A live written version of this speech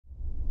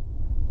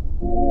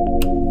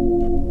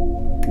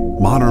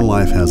Modern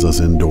life has us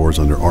indoors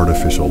under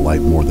artificial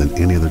light more than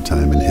any other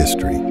time in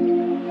history.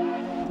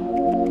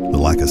 The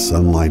lack of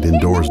sunlight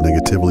indoors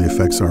negatively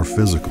affects our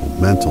physical,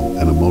 mental,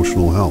 and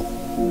emotional health,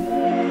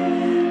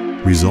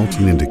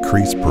 resulting in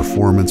decreased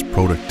performance,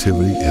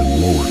 productivity,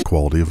 and lower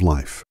quality of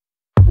life.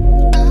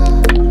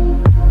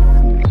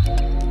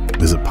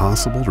 Is it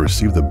possible to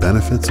receive the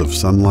benefits of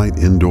sunlight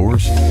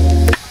indoors?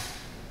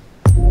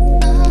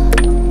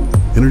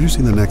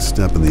 Introducing the next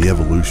step in the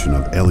evolution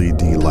of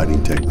LED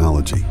lighting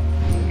technology,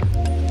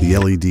 the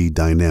LED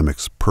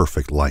Dynamics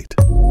Perfect Light.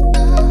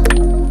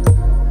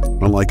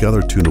 Unlike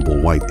other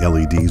tunable white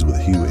LEDs with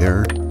hue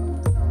error,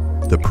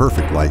 the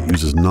Perfect Light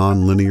uses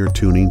non-linear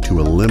tuning to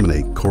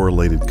eliminate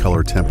correlated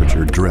color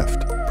temperature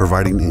drift,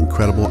 providing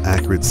incredible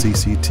accurate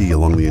CCT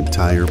along the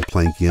entire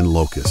Planckian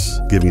locus,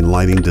 giving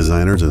lighting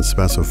designers and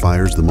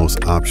specifiers the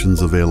most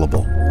options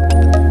available.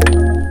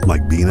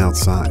 Like being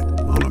outside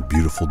on a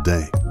beautiful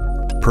day,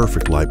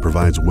 Perfect Light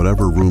provides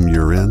whatever room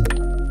you're in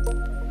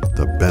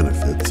the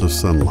benefits of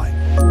sunlight.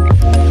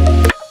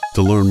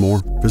 To learn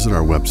more, visit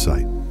our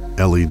website,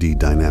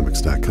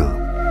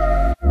 leddynamics.com.